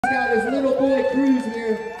got his little boy Cruz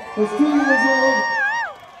here, who's 2 years old.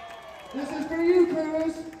 This is for you,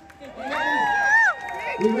 Cruz.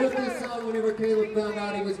 We wrote this song whenever Caleb found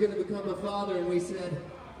out he was going to become a father, and we said,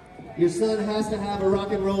 your son has to have a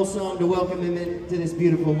rock and roll song to welcome him into this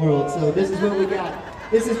beautiful world. So this is what we got.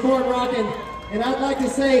 This is Born Rockin', and I'd like to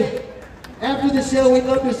say, after the show, we'd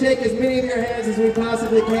love to shake as many of your hands as we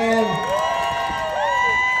possibly can.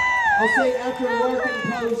 I'll say after the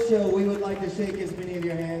Larkin post show, we would like to shake as many of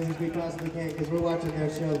your hands as we possibly can, because we're watching their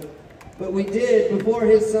show. But we did, before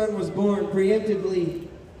his son was born, preemptively,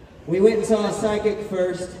 we went and saw a psychic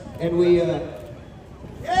first, and we,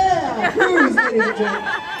 yeah, Cruz, ladies and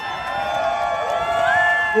gentlemen.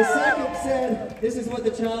 The psychic said, this is what the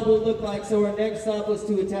child will look like, so our next stop was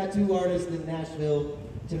to a tattoo artist in Nashville,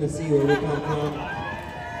 Tennessee, where we come from.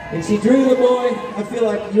 And she drew the boy. I feel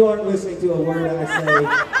like you aren't listening to a word I say.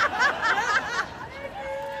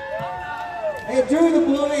 And drew the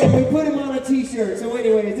boy, and we put him on a t-shirt. So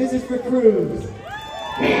anyways, this is for Cruz.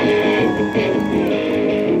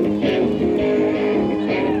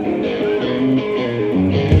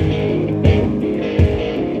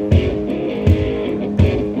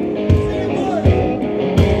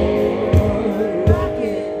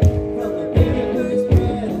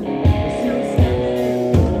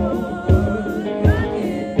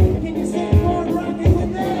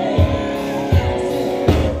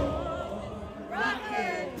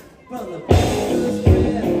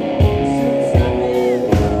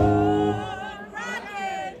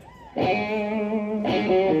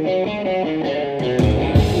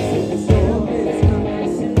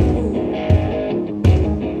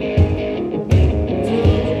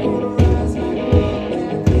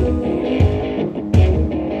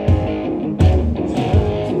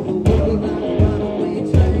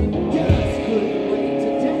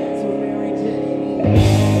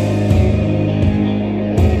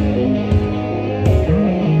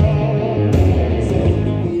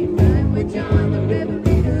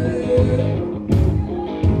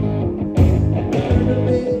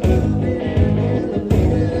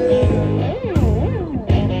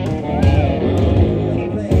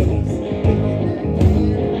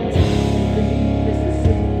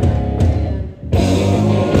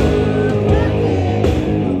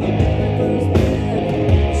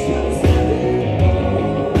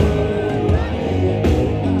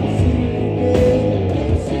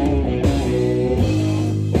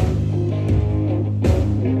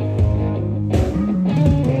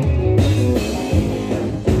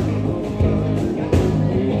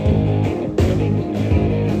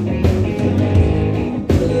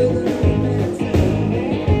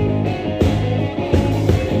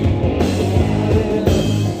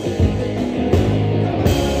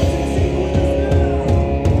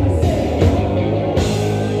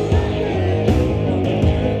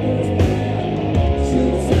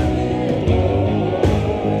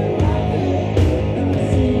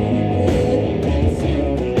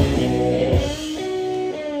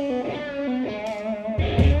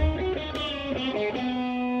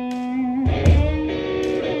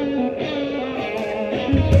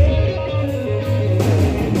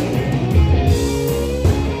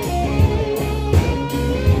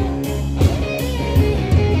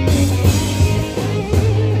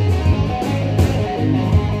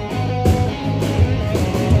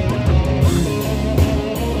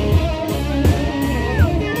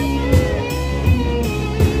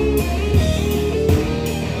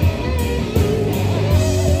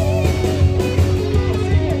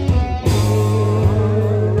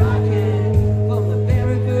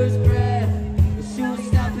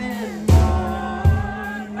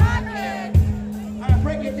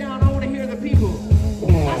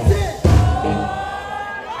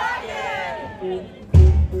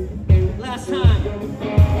 Last time.